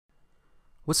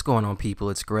What's going on, people?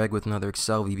 It's Greg with another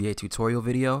Excel VBA tutorial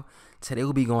video. Today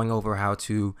we'll be going over how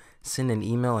to send an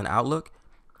email in Outlook.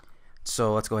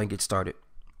 So let's go ahead and get started.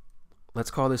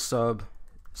 Let's call this sub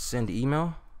send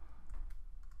email.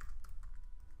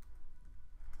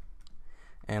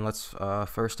 And let's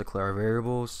first declare our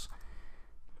variables.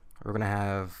 We're going to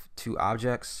have two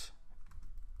objects,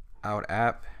 out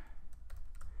app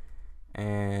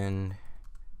and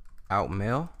out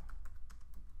mail.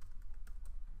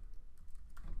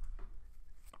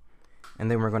 And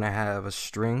then we're going to have a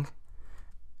string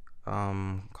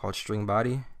called string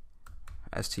body,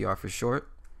 str for short.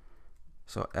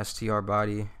 So str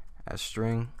body as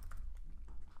string.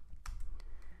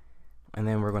 And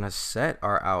then we're going to set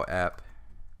our out app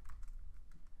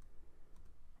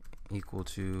equal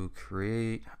to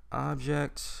create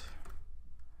object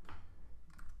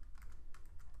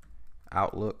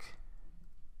Outlook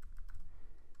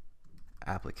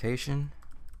application.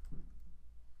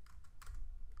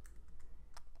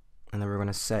 And then we're going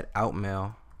to set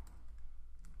outmail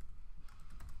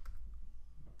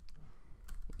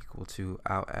equal to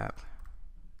out app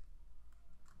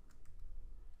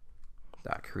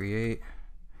dot create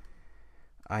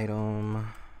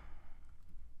item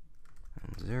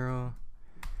and 0.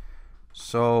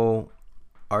 So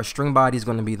our string body is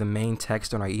going to be the main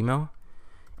text on our email,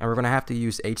 and we're going to have to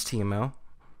use HTML.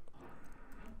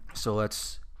 So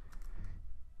let's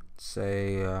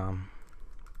say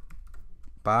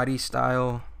body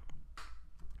style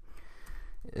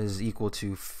is equal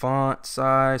to font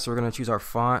size. So we're going to choose our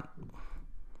font.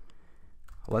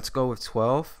 Let's go with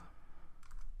 12.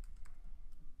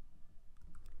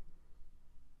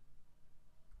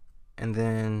 And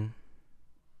then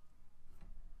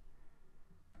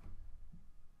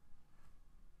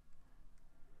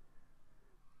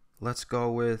let's go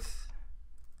with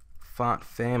font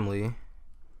family.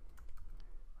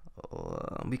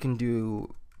 We can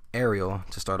do Arial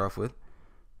to start off with.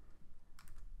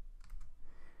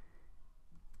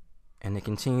 And to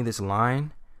continue this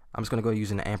line, I'm just going to go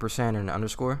use an ampersand and an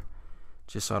underscore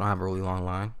just so I don't have a really long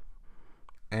line.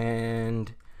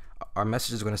 And our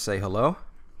message is going to say hello.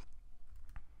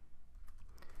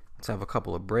 Let's have a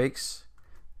couple of breaks.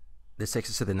 This takes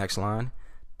us to the next line.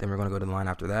 Then we're going to go to the line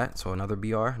after that. So another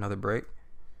BR, another break.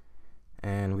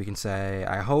 And we can say,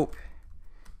 I hope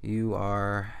you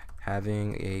are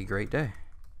having a great day.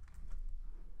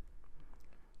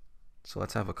 So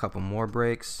let's have a couple more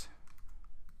breaks.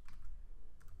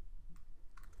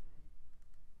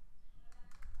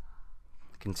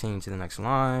 Continue to the next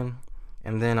line.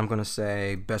 And then I'm going to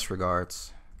say best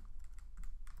regards.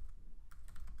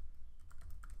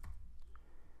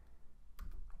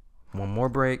 One more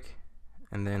break,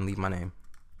 and then leave my name,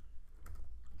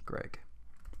 Greg.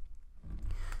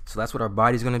 So that's what our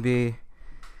body's going to be.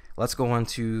 Let's go on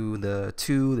to the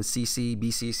CC,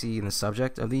 BCC, and the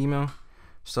subject of the email.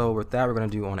 So with that, we're going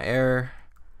to do on error,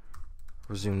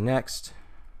 resume next,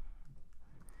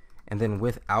 and then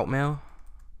with outmail,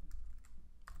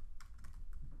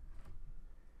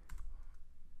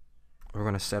 we're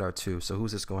going to set our to. So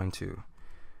who's this going to?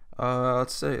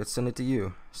 Let's send it to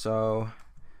you. So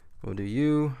we'll do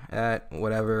you at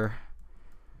whatever.com.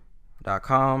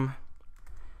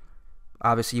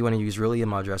 Obviously, you want to use real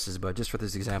email addresses, but just for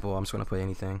this example, I'm just going to put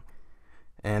anything.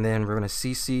 And then we're going to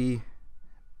CC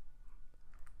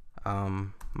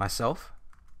myself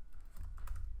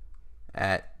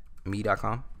at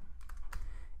me.com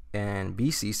and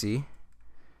BCC.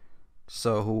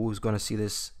 So who's going to see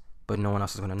this, but no one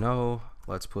else is going to know?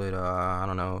 Let's put I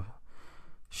don't know,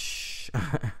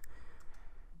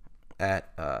 at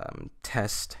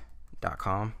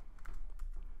test.com.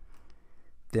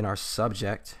 Then our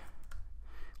subject,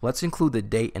 let's include the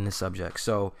date in the subject.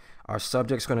 So our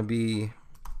subject's going to be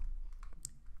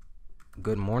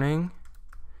good morning,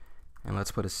 and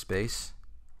let's put a space,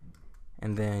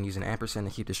 and then use an ampersand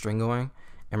to keep the string going.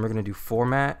 And we're going to do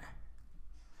format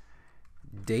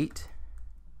date,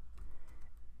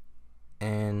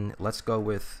 and let's go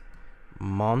with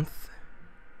month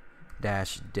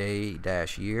dash day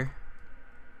dash year.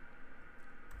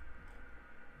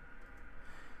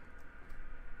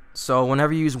 So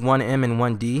whenever you use one M and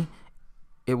one D,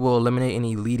 it will eliminate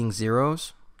any leading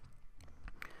zeros.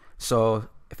 So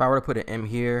if I were to put an M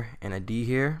here and a D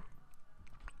here,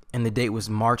 and the date was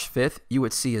March 5th, you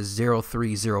would see a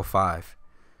 0305.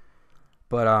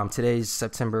 But today's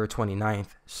September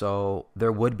 29th, so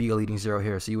there would be a leading zero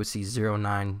here. So you would see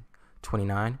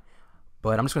 0929.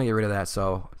 But I'm just going to get rid of that.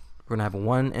 So we're going to have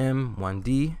one M, one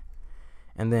D,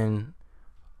 and then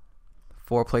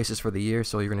 4 places for the year.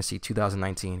 So you're going to see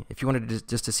 2019. If you wanted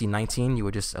just to see 19, you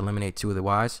would just eliminate 2 of the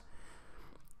Y's.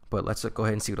 but let's go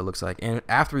ahead and see what it looks like. And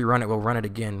after we run it, we'll run it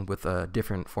again with a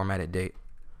different formatted date.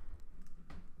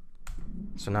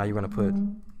 So now you're going to put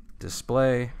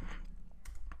display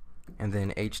and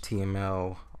then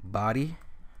HTML body.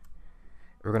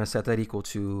 We're going to set that equal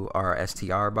to our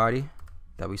str body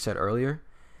that we set earlier,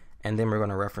 and then we're going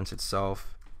to reference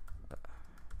itself.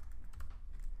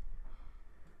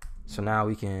 So now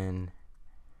we can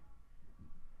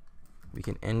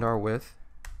end our width,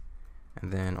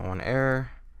 and then on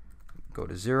error go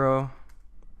to 0,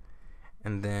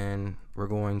 and then we're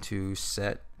going to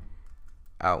set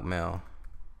outmail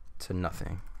to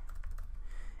nothing,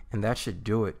 and that should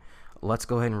do it. Let's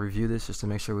go ahead and review this just to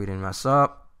make sure we didn't mess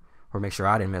up, or make sure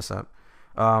I didn't mess up.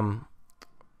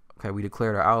 Okay, we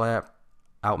declared our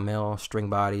outmail, string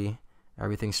body,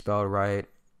 everything spelled right,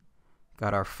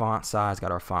 got our font size,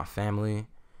 got our font family,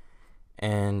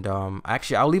 and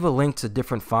actually I'll leave a link to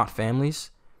different font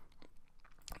families.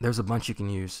 There's a bunch you can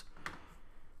use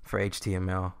for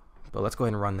HTML, but let's go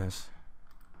ahead and run this.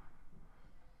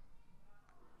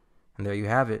 And there you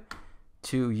have it.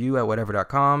 To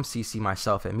you@whatever.com, cc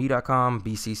myself at me.com,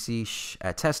 bcc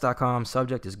at test.com.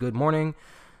 Subject is good morning,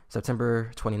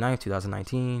 September 29th,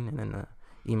 2019. And then the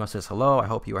email says, hello, I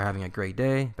hope you are having a great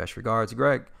day. Best regards,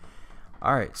 Greg.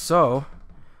 All right, so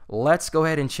let's go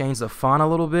ahead and change the font a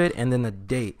little bit and then the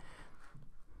date.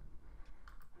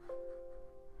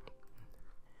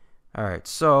 All right,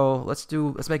 so let's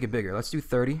make it bigger. Let's do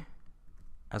 30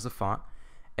 as a font,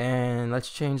 and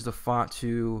let's change the font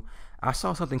to, I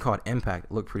saw something called Impact.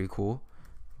 It looked pretty cool.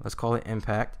 Let's call it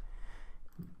Impact,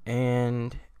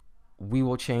 and we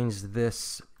will change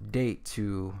this date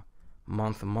to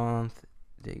month,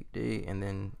 date, and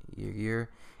then year,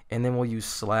 and then we'll use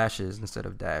slashes instead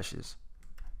of dashes.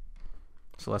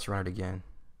 So let's run it again.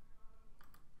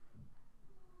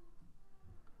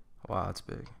 Wow, that's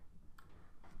big.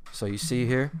 So you see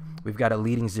here, we've got a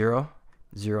leading 0,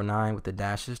 09 with the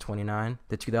dashes, 29.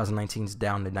 The 2019 is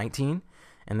down to 19.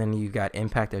 And then you got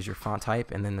Impact as your font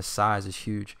type, and then the size is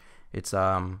huge. It's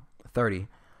 30.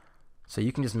 So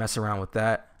you can just mess around with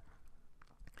that.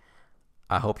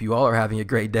 I hope you all are having a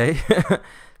great day.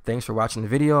 Thanks for watching the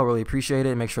video. I really appreciate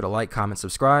it. Make sure to like, comment,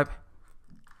 subscribe.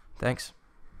 Thanks.